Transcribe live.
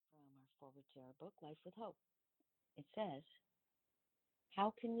would share our book, Life with Hope. It says,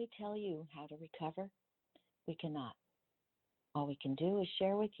 how can we tell you how to recover? We cannot. All we can do is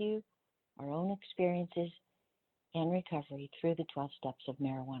share with you our own experiences and recovery through the 12 steps of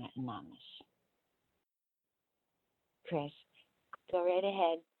Marijuana Anonymous. Chris, go right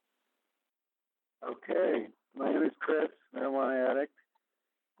ahead. Okay, my name is Chris, marijuana addict,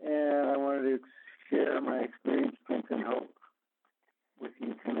 and I wanted to share my experience, strength, and hope with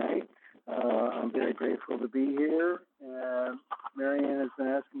you tonight. I'm very grateful to be here, and Marianne has been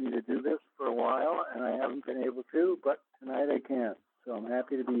asking me to do this for a while, and I haven't been able to, but tonight I can, so I'm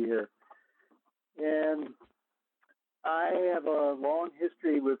happy to be here. And I have a long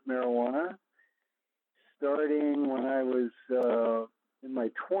history with marijuana, starting when I was in my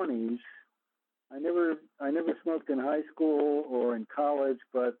 20s. I never smoked in high school or in college,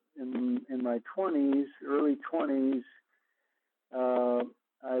 but in my 20s, early 20s,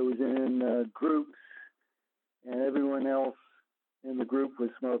 I was in groups, and everyone else in the group was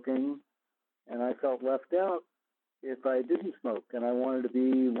smoking, and I felt left out if I didn't smoke, and I wanted to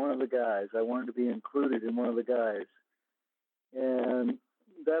be one of the guys. I wanted to be included in one of the guys. And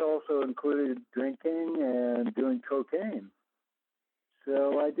that also included drinking and doing cocaine.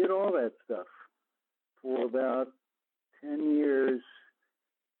 So I did all that stuff for about 10 years,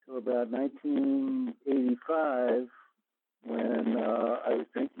 till about 1985, when I was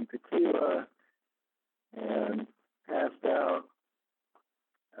drinking tequila and passed out,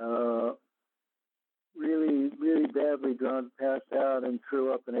 really badly drunk, passed out and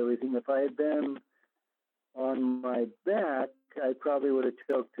threw up and everything. If I had been on my back, I probably would have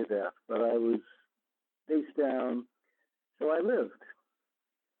choked to death, but I was face down, so I lived.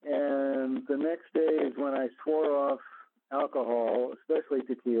 And the next day is when I swore off alcohol, especially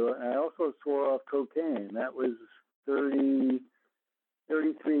tequila, and I also swore off cocaine. That was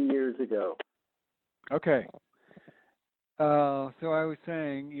 33 years ago. Okay. So I was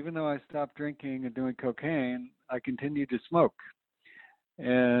saying, even though I stopped drinking and doing cocaine, I continued to smoke.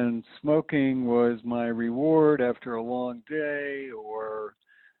 And smoking was my reward after a long day, or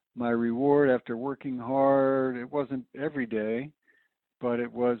my reward after working hard. It wasn't every day, but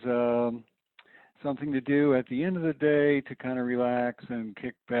it was something to do at the end of the day to kind of relax and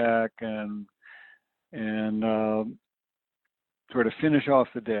kick back and sort of finish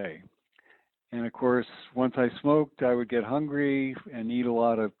off the day. And of course, once I smoked, I would get hungry and eat a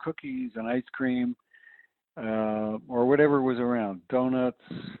lot of cookies and ice cream, or whatever was around, donuts.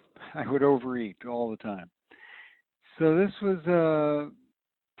 I would overeat all the time. So this was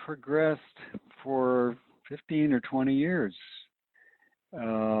progressed for 15 or 20 years,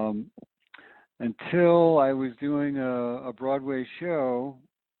 until I was doing a Broadway show,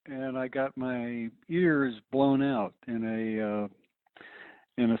 and I got my ears blown out in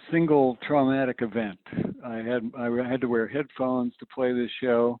a single traumatic event. I had to wear headphones to play this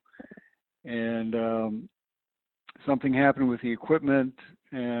show, and something happened with the equipment,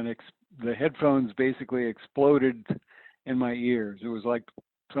 and the headphones basically exploded in my ears. It was like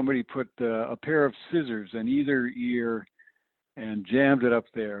somebody put a pair of scissors in either ear and jammed it up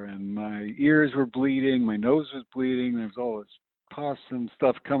there, and my ears were bleeding, my nose was bleeding, there was all this pus and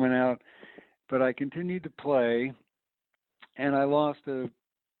stuff coming out, but I continued to play, and I lost a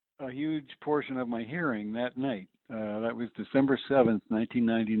huge portion of my hearing that night. That was December 7th,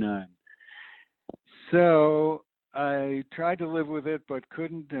 1999. So I tried to live with it, but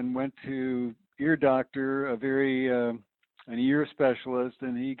couldn't, and went to ear doctor, an ear specialist,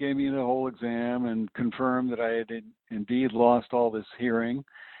 and he gave me the whole exam and confirmed that I had indeed lost all this hearing,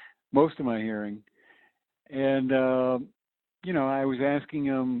 most of my hearing. And, I was asking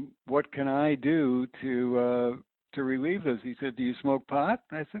him, what can I do to relieve this? He said, do you smoke pot?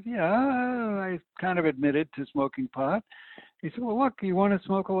 I said, yeah, I kind of admitted to smoking pot. He said, well, look, you want to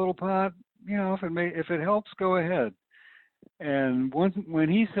smoke a little pot? If it helps, go ahead. And when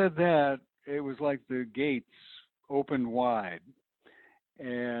he said that, it was like the gates opened wide.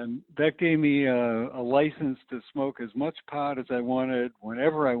 And that gave me a license to smoke as much pot as I wanted,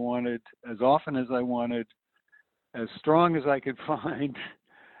 whenever I wanted, as often as I wanted, as strong as I could find,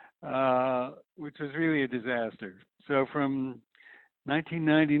 which was really a disaster. So from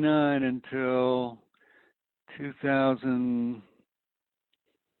 1999 until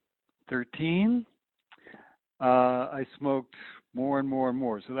 2013, I smoked more and more and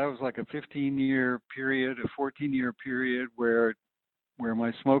more. So that was like a 15-year period, a 14-year period where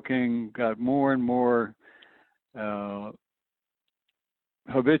my smoking got more and more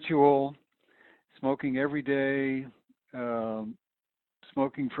habitual, smoking every day,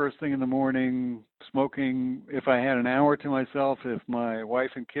 smoking first thing in the morning, smoking if I had an hour to myself, if my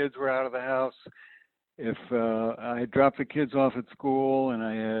wife and kids were out of the house, if I had dropped the kids off at school and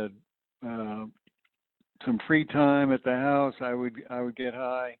I had some free time at the house, I would get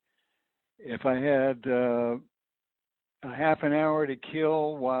high. If I had a half an hour to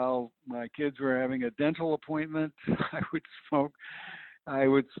kill while my kids were having a dental appointment, I would smoke. I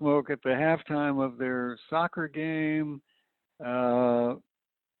would smoke at the halftime of their soccer game.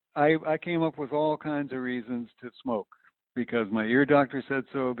 I came up with all kinds of reasons to smoke, because my ear doctor said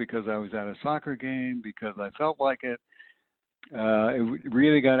so, because I was at a soccer game, because I felt like it. It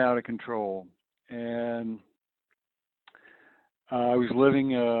really got out of control. And I was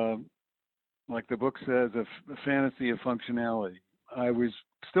living, like the book says, a fantasy of functionality. I was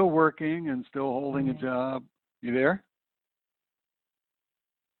still working and still holding a job. You there?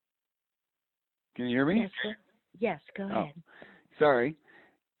 Can you hear me? Yes, go ahead. Sorry.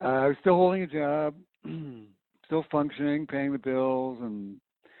 I was still holding a job, still functioning, paying the bills, and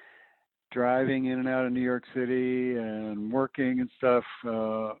driving in and out of New York City and working and stuff.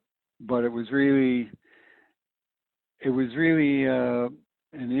 But it was really an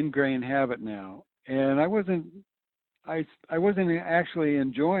ingrained habit now. And I wasn't actually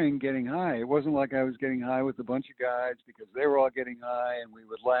enjoying getting high. It wasn't like I was getting high with a bunch of guys because they were all getting high and we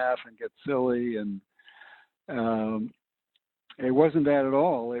would laugh and get silly, and it wasn't that at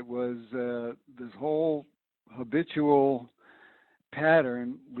all. It was this whole habitual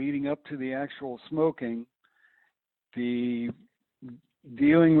pattern leading up to the actual smoking, the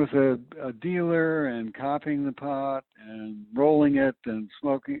dealing with a dealer and copying the pot and rolling it and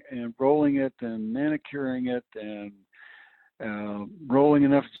smoking and rolling it and manicuring it and rolling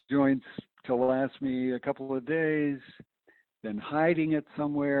enough joints to last me a couple of days, then hiding it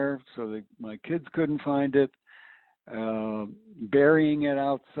somewhere so that my kids couldn't find it, burying it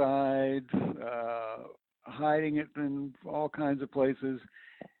outside, hiding it in all kinds of places.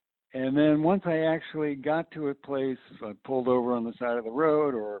 And then once I actually got to a place, I pulled over on the side of the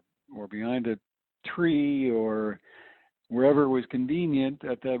road or behind a tree or wherever was convenient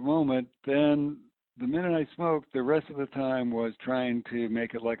at that moment, then the minute I smoked, the rest of the time was trying to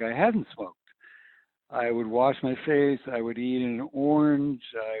make it like I hadn't smoked. I would wash my face, I would eat an orange,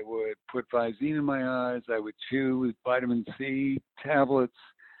 I would put Visine in my eyes, I would chew with vitamin C tablets,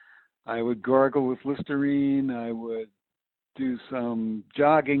 I would gargle with Listerine, I would do some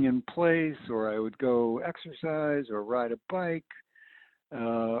jogging in place, or I would go exercise or ride a bike,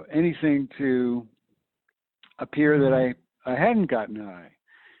 anything to appear that I hadn't gotten high.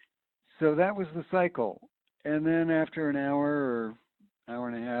 So that was the cycle. And then after an hour or hour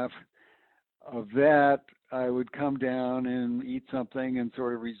and a half of that, I would come down and eat something and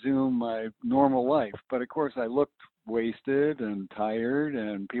sort of resume my normal life. But of course, I looked wasted and tired,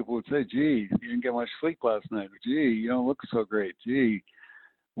 and people would say, gee, you didn't get much sleep last night. Gee, you don't look so great. Gee,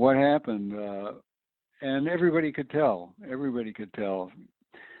 what happened? And everybody could tell. Everybody could tell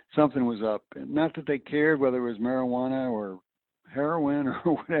something was up. And not that they cared whether it was marijuana or heroin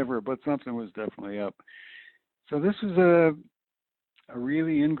or whatever, but something was definitely up. So this was a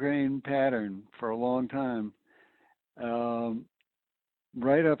really ingrained pattern for a long time,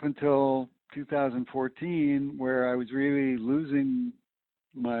 right up until 2014, where I was really losing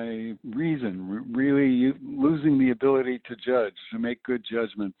my reason, really losing the ability to judge, to make good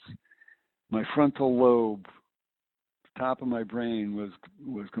judgments. My frontal lobe, top of my brain,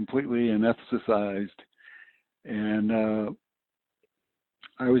 was completely anesthetized, and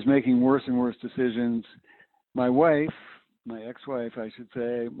I was making worse and worse decisions. My wife, my ex-wife, I should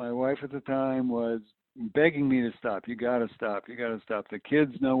say, my wife at the time was begging me to stop. You got to stop. You got to stop. The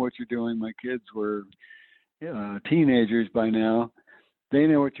kids know what you're doing. My kids were teenagers by now. They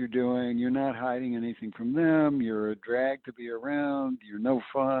know what you're doing. You're not hiding anything from them. You're a drag to be around. You're no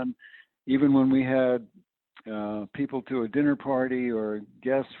fun. Even when we had people to a dinner party or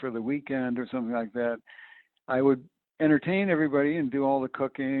guests for the weekend or something like that, I would entertain everybody and do all the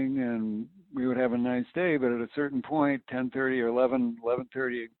cooking, and we would have a nice day. But at a certain point, 10:30 or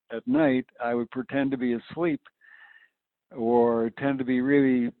 11:30 at night, I would pretend to be asleep or pretend to be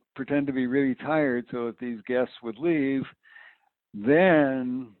really tired so that these guests would leave.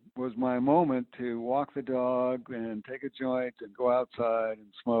 Then was my moment to walk the dog and take a joint and go outside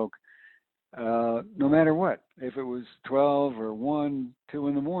and smoke, no matter what. If it was 12 or 1, 2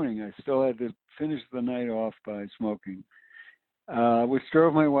 in the morning, I still had to finish the night off by smoking, which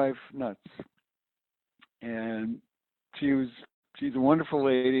drove my wife nuts. And she's a wonderful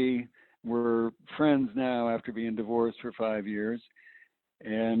lady. We're friends now after being divorced for 5 years,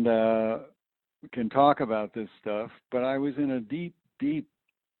 and we can talk about this stuff. But I was in a deep deep,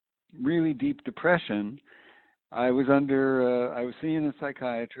 really deep depression, I was seeing a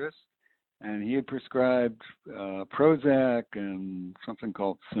psychiatrist, and he had prescribed Prozac and something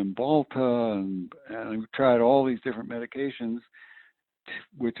called Cymbalta, and I tried all these different medications,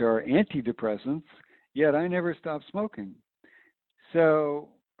 which are antidepressants, yet I never stopped smoking. So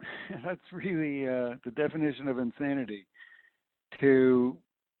that's really the definition of insanity, to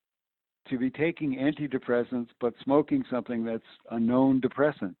be taking antidepressants but smoking something that's a known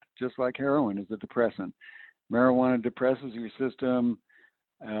depressant, just like heroin is a depressant. Marijuana depresses your system,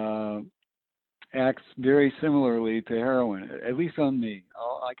 acts very similarly to heroin, at least on me.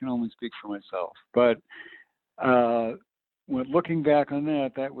 I can only speak for myself. But when looking back on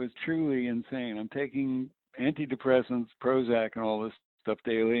that, that was truly insane. I'm taking antidepressants, Prozac, and all this stuff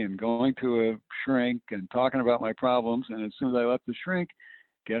daily, and going to a shrink and talking about my problems. And as soon as I left the shrink,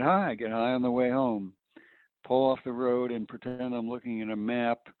 get high on the way home, pull off the road and pretend I'm looking at a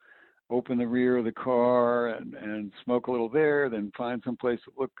map, open the rear of the car and smoke a little there, then find some place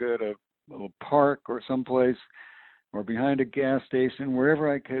that looked good, a little park or someplace, or behind a gas station,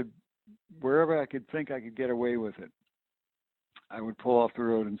 wherever I could think I could get away with it, I would pull off the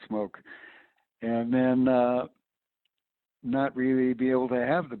road and smoke. And then not really be able to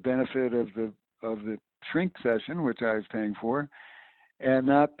have the benefit of the shrink session, which I was paying for, and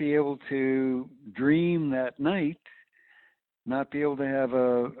not be able to dream that night, not be able to have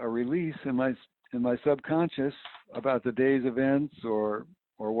a release in my subconscious about the day's events or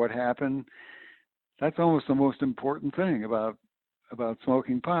what happened. That's almost the most important thing about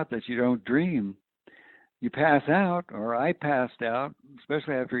smoking pot, that you don't dream. You pass out, or I passed out,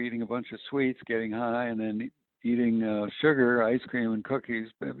 especially after eating a bunch of sweets, getting high, and then eating sugar, ice cream, and cookies.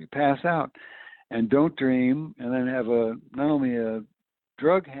 But you pass out and don't dream, and then have not only a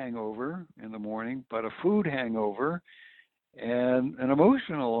drug hangover in the morning, but a food hangover and an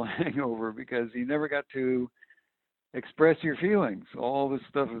emotional hangover, because you never got to express your feelings. All this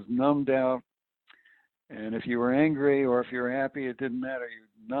stuff is numbed out. And if you were angry or if you were happy, it didn't matter. You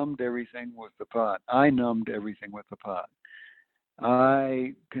numbed everything with the pot. I numbed everything with the pot.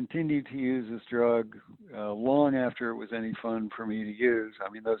 I continued to use this drug long after it was any fun for me to use. I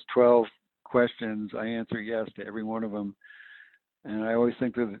mean, those 12 questions, I answer yes to every one of them. And I always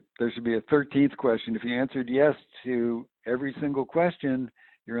think that there should be a 13th question. If you answered yes to every single question,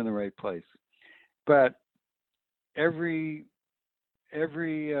 you're in the right place. But everything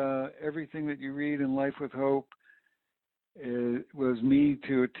that you read in Life with Hope was me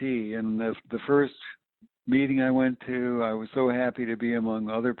to a T. And the first meeting I went to, I was so happy to be among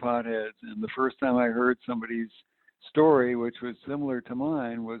other potheads. And the first time I heard somebody's story, which was similar to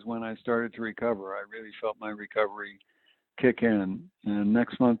mine, was when I started to recover. I really felt my recovery kick in. And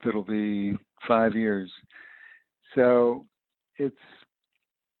next month it'll be 5 years. So it's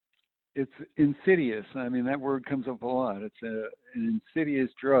insidious. I mean, that word comes up a lot. It's an insidious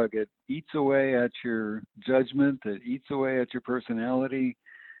drug. It eats away at your judgment. It eats away at your personality.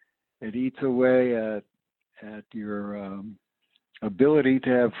 It eats away at your ability to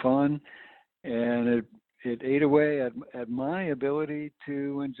have fun. And it ate away at my ability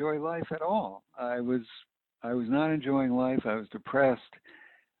to enjoy life at all. I was not enjoying life. I was depressed.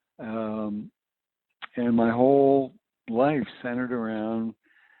 And my whole life centered around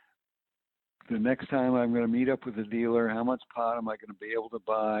the next time I'm going to meet up with a dealer, how much pot am I going to be able to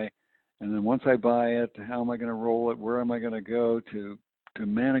buy? And then once I buy it, how am I going to roll it? Where am I going to go to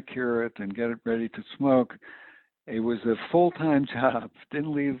manicure it and get it ready to smoke? It was a full-time job. It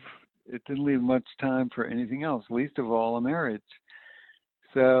didn't leave much time for anything else, least of all a marriage.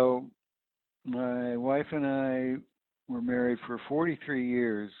 So my wife and I were married for 43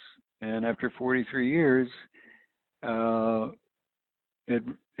 years. And after 43 years,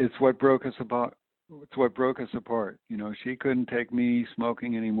 it's what broke us apart. It's what broke us apart. You know, she couldn't take me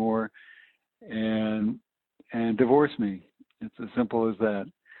smoking anymore, and divorced me. It's as simple as that.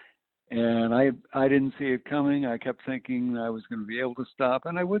 And I didn't see it coming. I kept thinking I was going to be able to stop,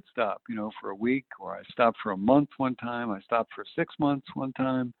 and I would stop. You know, for a week, or I stopped for a month one time. I stopped for 6 months one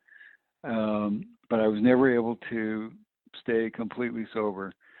time, but I was never able to stay completely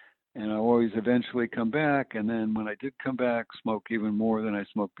sober. And I always eventually come back, and then when I did come back, smoke even more than I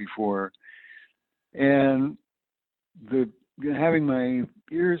smoked before. And having my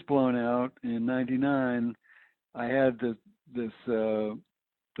ears blown out in '99, I had the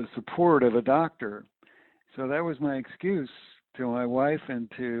support of a doctor. So that was my excuse to my wife and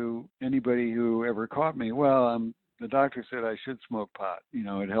to anybody who ever caught me. Well, the doctor said I should smoke pot. You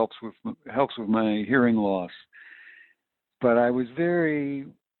know, it helps with my hearing loss. But I was very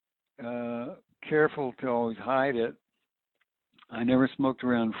careful to always hide it. I never smoked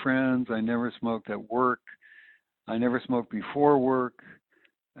around friends. I never smoked at work. I never smoked before work.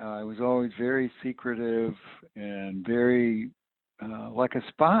 I was always very secretive and very like a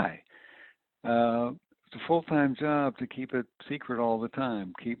spy. It's a full-time job to keep it secret all the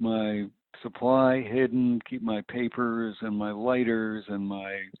time, keep my supply hidden, keep my papers and my lighters and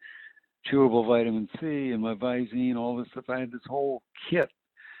my chewable vitamin C and my Visine, all this stuff. I had this whole kit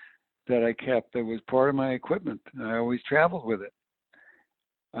that I kept that was part of my equipment. I always traveled with it.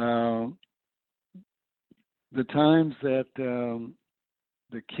 The times that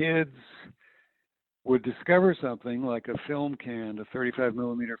the kids would discover something like a film can, a 35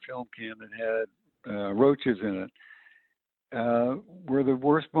 millimeter film can that had roaches in it, were the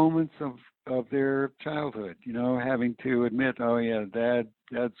worst moments of their childhood. You know, having to admit, oh yeah, dad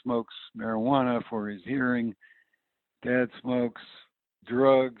smokes marijuana for his hearing, dad smokes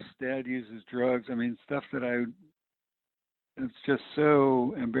drugs, dad uses drugs. I mean, stuff that it's just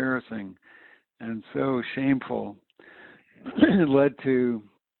so embarrassing and so shameful. It led to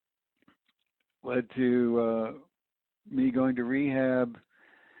me going to rehab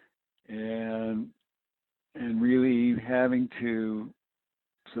and really having to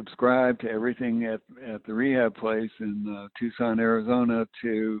subscribe to everything at the rehab place in Tucson, Arizona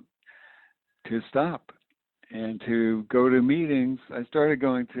to stop and to go to meetings. I started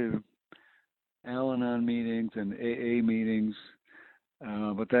going to Al-Anon meetings and AA meetings,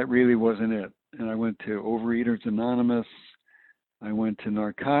 but that really wasn't it. And I went to Overeaters Anonymous. I went to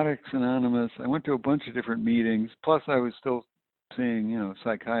Narcotics Anonymous. I went to a bunch of different meetings. Plus, I was still seeing,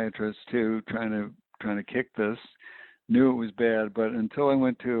 psychiatrists too, trying to kick this. Knew it was bad, but until I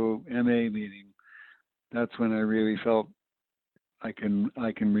went to MA meeting, that's when I really felt I can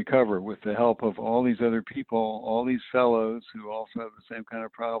recover with the help of all these other people, all these fellows who also have the same kind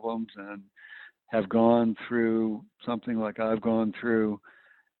of problems and have gone through something like I've gone through.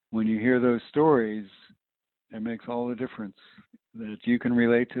 When you hear those stories, it makes all the difference that you can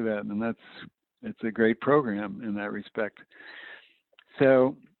relate to that, and it's a great program in that respect.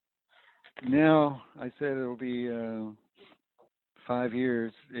 So now I said it'll be 5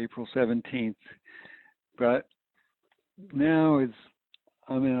 years, April 17th, but now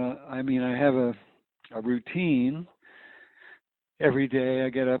I have a routine. Every day I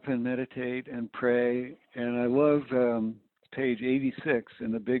get up and meditate and pray, and I love page 86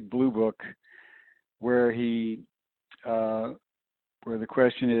 in the big blue book where where the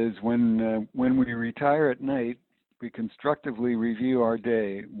question is, when we retire at night, we constructively review our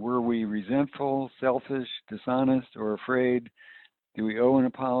day. Were we resentful, selfish, dishonest, or afraid? Do we owe an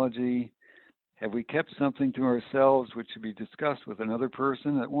apology? Have we kept something to ourselves which should be discussed with another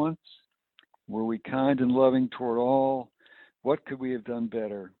person at once? Were we kind and loving toward all? What could we have done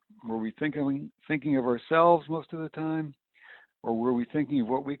better? Were we thinking of ourselves most of the time? Or were we thinking of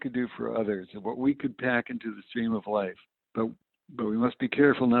what we could do for others, of what we could pack into the stream of life? But we must be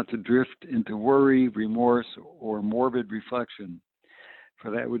careful not to drift into worry, remorse, or morbid reflection, for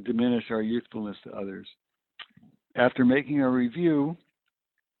that would diminish our usefulness to others. After making our review,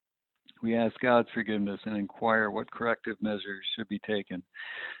 we ask God's forgiveness and inquire what corrective measures should be taken.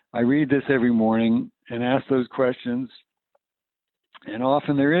 I read this every morning and ask those questions, and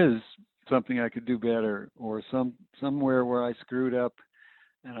often there is something I could do better, or somewhere where I screwed up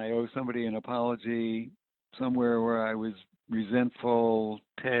and I owe somebody an apology, somewhere where I was resentful,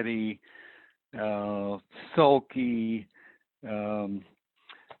 petty, sulky, a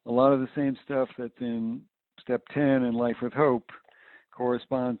lot of the same stuff that's in step 10 in Life with Hope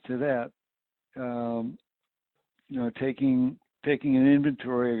corresponds to that. Taking an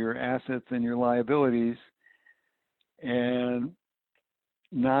inventory of your assets and your liabilities, and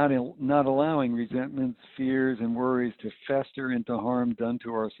not allowing resentments, fears, and worries to fester into harm done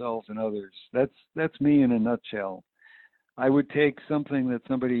to ourselves and others. That's me in a nutshell. I would take something that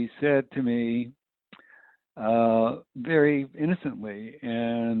somebody said to me very innocently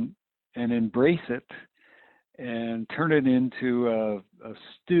and embrace it and turn it into a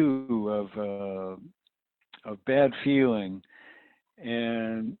stew of bad feeling,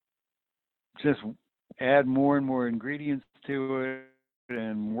 and just add more and more ingredients to it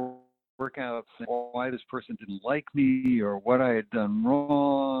and work out why this person didn't like me or what I had done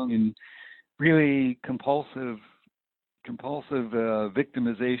wrong, and really compulsive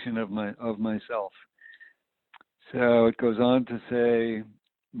victimization of myself. So it goes on to say,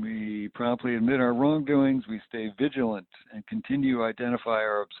 we promptly admit our wrongdoings, we stay vigilant, and continue to identify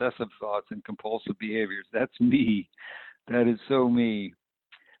our obsessive thoughts and compulsive behaviors. That's me. That is so me.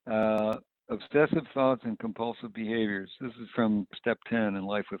 Obsessive thoughts and compulsive behaviors. This is from step 10 in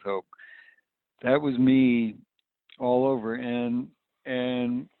Life with Hope. That was me all over, and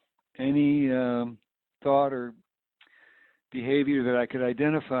any thought or behavior that I could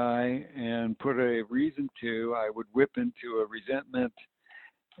identify and put a reason to, I would whip into a resentment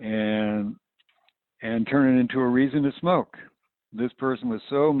and turn it into a reason to smoke. This person was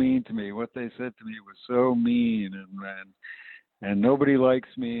so mean to me. What they said to me was so mean, and nobody likes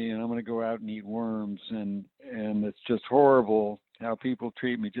me, and I'm going to go out and eat worms, and it's just horrible how people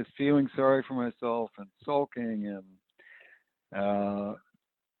treat me. Just feeling sorry for myself and sulking, and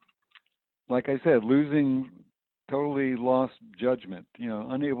like I said, totally lost judgment.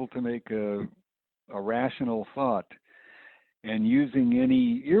 Unable to make a rational thought, and using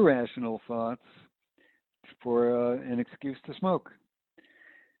any irrational thoughts for an excuse to smoke.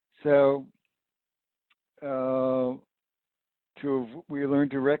 So we learn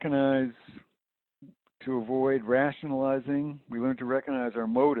to recognize, to avoid rationalizing. We learn to recognize our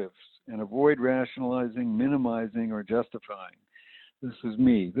motives and avoid rationalizing, minimizing, or justifying. This is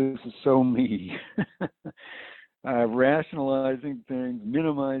me. This is so me. Rationalizing things,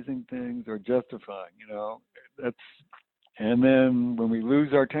 minimizing things, or justifying. And then when we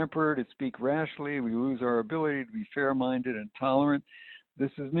lose our temper to speak rashly, we lose our ability to be fair-minded and tolerant.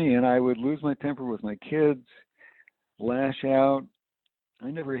 This is me, and I would lose my temper with my kids, lash out. I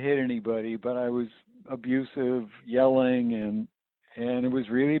never hit anybody, but I was abusive, yelling, and it was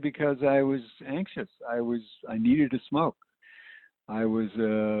really because I was anxious. I needed to smoke. I was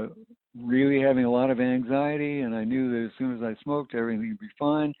really having a lot of anxiety, and I knew that as soon as I smoked, everything would be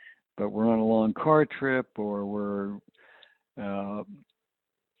fine. But we're on a long car trip, or we're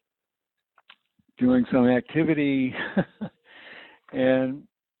doing some activity, and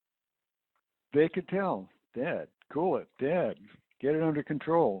they could tell, Dad, cool it, Dad, get it under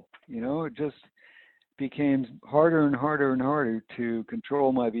control. It just became harder and harder and harder to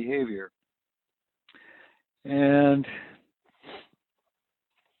control my behavior. And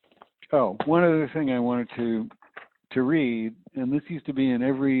one other thing I wanted to read, and this used to be in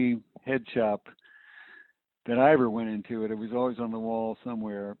every head shop that I ever went into. It was always on the wall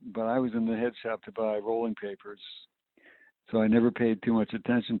somewhere, but I was in the head shop to buy rolling papers, so I never paid too much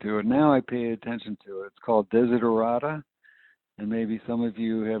attention to it. Now I pay attention to it. It's called Desiderata, and maybe some of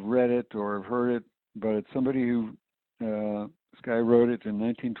you have read it or have heard it, but it's somebody who, this guy wrote it in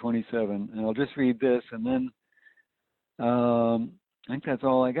 1927, and I'll just read this, and then I think that's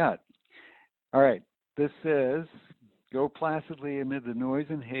all I got. All right, this says, go placidly amid the noise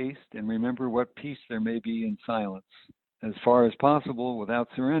and haste, and remember what peace there may be in silence. As far as possible, without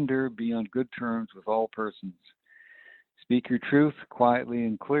surrender, be on good terms with all persons. Speak your truth quietly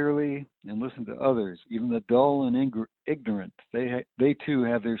and clearly, and listen to others, even the dull and ignorant. They too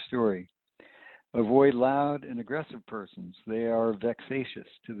have their story. Avoid loud and aggressive persons. They are vexatious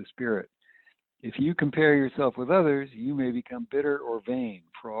to the spirit. If you compare yourself with others, you may become bitter or vain,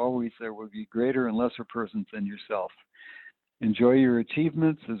 for always there will be greater and lesser persons than yourself. Enjoy your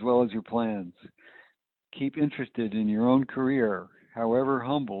achievements as well as your plans. Keep interested in your own career. However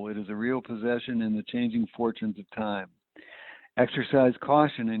humble, it is a real possession in the changing fortunes of time. Exercise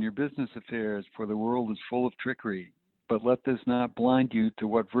caution in your business affairs, for the world is full of trickery. But let this not blind you to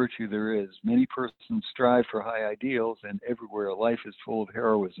what virtue there is. Many persons strive for high ideals, and everywhere life is full of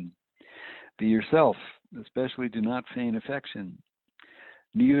heroism. Be yourself, especially do not feign affection.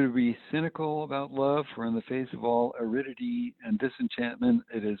 Neither be cynical about love, for in the face of all aridity and disenchantment,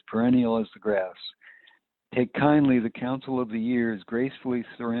 it is perennial as the grass. Take kindly the counsel of the years, gracefully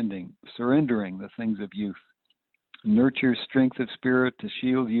surrendering the things of youth. Nurture strength of spirit to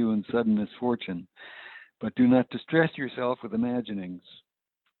shield you in sudden misfortune, but do not distress yourself with imaginings.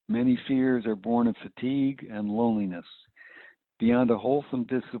 Many fears are born of fatigue and loneliness. Beyond a wholesome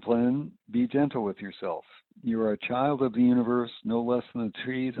discipline, be gentle with yourself. You are a child of the universe, no less than the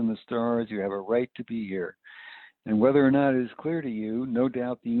trees and the stars. You have a right to be here. And whether or not it is clear to you, no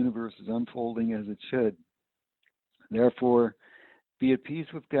doubt the universe is unfolding as it should. Therefore, be at peace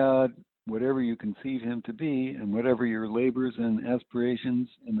with God, whatever you conceive him to be, and whatever your labors and aspirations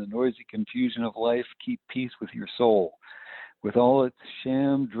in the noisy confusion of life, keep peace with your soul. With all its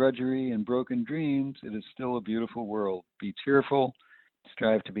sham, drudgery, and broken dreams, it is still a beautiful world. Be cheerful,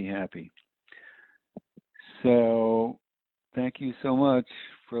 strive to be happy. So, thank you so much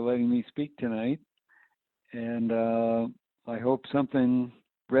for letting me speak tonight. And I hope something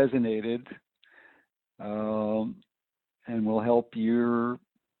resonated and will help your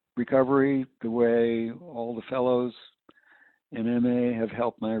recovery the way all the fellows in MA have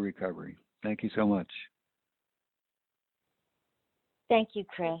helped my recovery. Thank you so much. Thank you,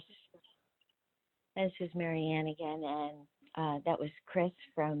 Chris. This is Marianne again, and that was Chris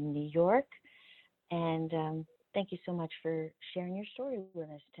from New York. And Thank you so much for sharing your story with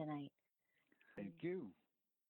us tonight. Thank you.